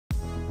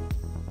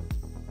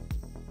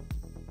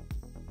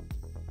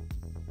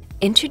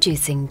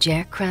Introducing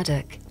Ger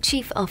Craddock,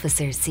 Chief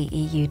Officer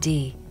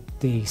CEUD.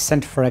 The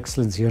Centre for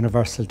Excellence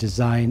Universal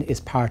Design is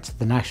part of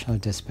the National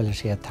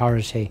Disability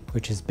Authority,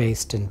 which is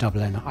based in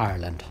Dublin,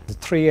 Ireland. The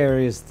three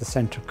areas the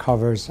centre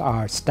covers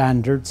are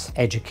standards,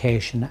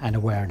 education and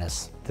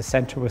awareness. The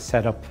centre was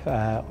set up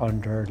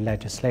under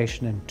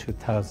legislation in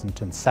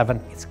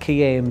 2007. Its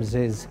key aims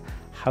is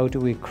how do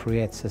we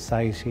create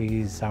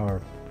societies,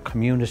 our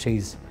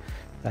communities,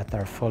 that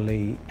are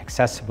fully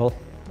accessible,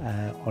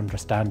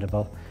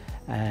 understandable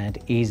and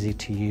easy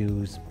to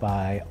use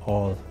by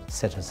all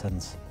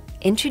citizens.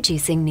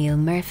 Introducing Neil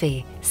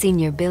Murphy,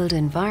 Senior Built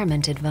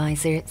Environment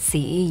Advisor,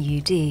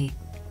 CEUD.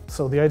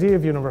 So the idea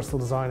of universal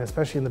design,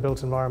 especially in the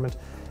built environment,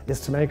 is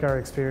to make our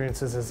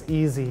experiences as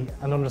easy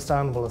and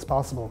understandable as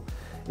possible.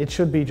 It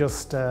should be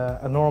just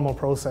a normal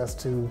process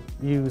to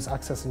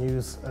access and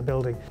use a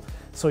building.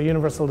 So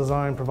universal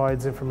design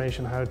provides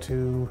information how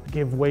to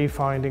give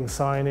wayfinding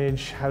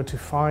signage, how to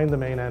find the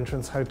main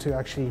entrance, how to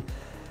actually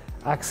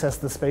access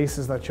the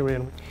spaces that you're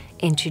in.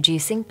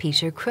 Introducing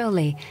Peter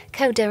Crowley,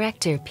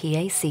 Co-Director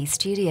PAC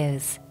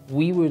Studios.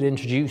 We would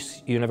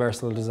introduce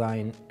universal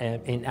design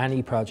in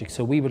any project,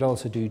 so we would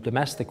also do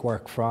domestic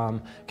work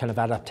from kind of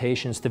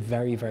adaptations to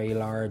very, very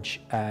large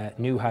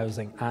new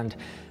housing. And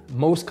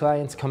most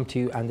clients come to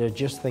you and they're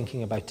just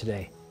thinking about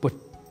today. But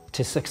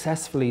to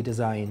successfully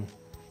design,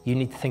 you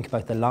need to think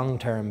about the long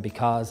term,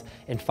 because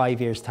in 5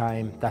 years'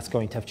 time, that's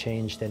going to have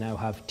changed. They now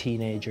have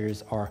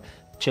teenagers or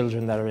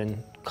children that are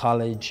in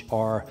college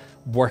or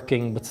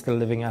working but still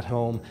living at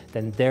home.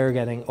 Then they're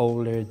getting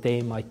older,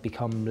 they might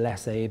become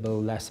less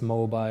able, less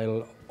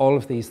mobile, all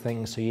of these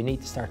things. So you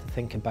need to start to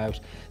think about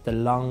the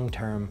long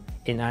term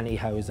in any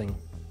housing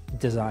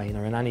design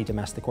or in any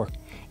domestic work.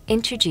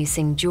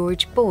 Introducing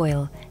George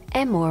Boyle,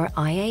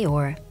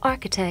 MR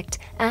architect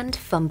and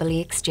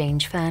Fumbley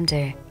Exchange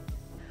founder.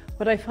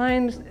 What I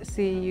find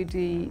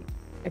CEUD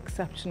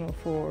exceptional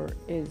for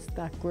is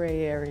that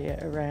grey area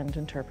around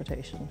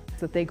interpretation.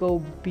 That they go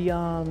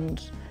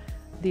beyond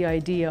the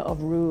idea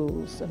of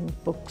rules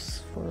and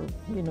books for,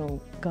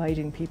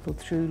 guiding people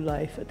through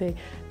life.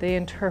 They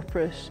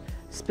interpret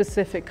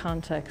specific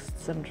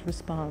contexts and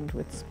respond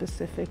with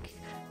specific,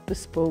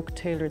 bespoke,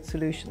 tailored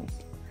solutions.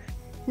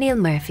 Neil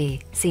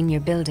Murphy, Senior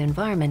Built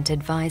Environment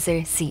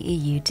Advisor,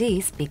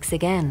 CEUD, speaks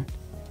again.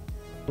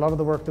 A lot of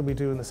the work that we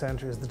do in the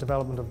centre is the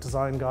development of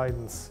design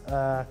guidance.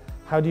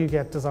 How do you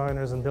get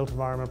designers and built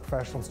environment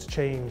professionals to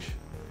change?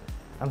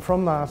 And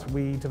from that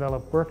we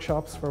develop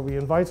workshops where we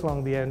invite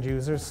along the end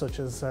users, such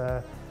as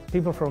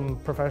people from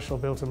professional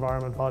built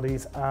environment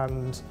bodies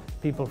and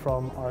people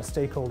from our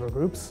stakeholder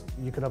groups.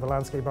 You could have a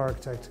landscape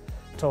architect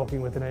talking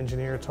with an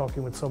engineer,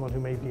 talking with someone who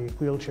may be a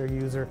wheelchair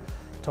user,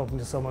 talking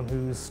to someone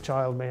whose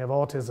child may have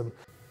autism.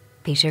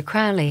 Peter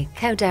Crowley,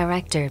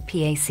 Co-Director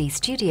PAC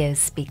Studios,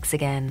 speaks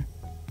again.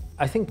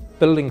 I think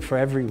building for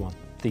everyone.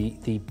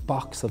 The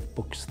box of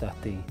books that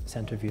the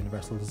Centre of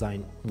Universal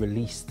Design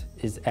released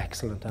is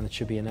excellent, and it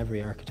should be in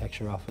every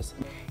architecture office.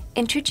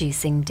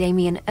 Introducing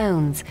Damien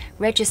Owens,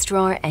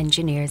 Registrar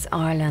Engineers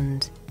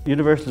Ireland.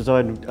 Universal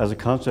design as a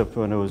concept,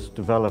 when it was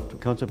developed, the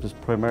concept is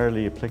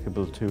primarily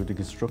applicable to the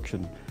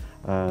construction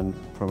and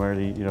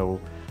primarily,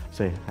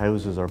 say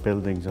houses or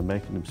buildings and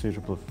making them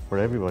suitable for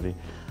everybody.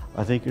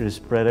 I think it is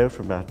spread out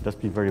from that. That's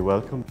been very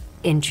welcome.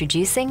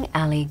 Introducing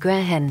Ali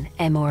Grehan,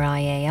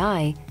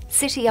 MRIAI,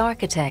 City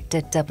Architect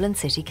at Dublin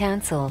City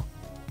Council.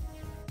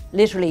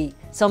 Literally,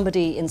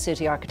 somebody in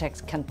City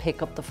Architects can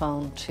pick up the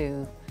phone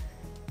to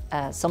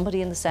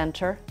somebody in the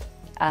centre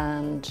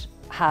and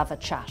have a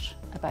chat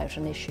about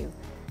an issue.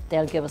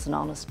 They'll give us an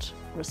honest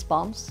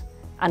response,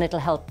 and it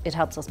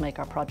helps us make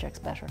our projects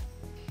better.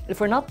 If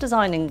we're not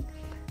designing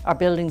our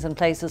buildings and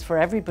places for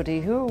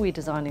everybody, who are we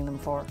designing them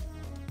for?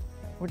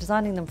 We're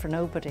designing them for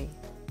nobody.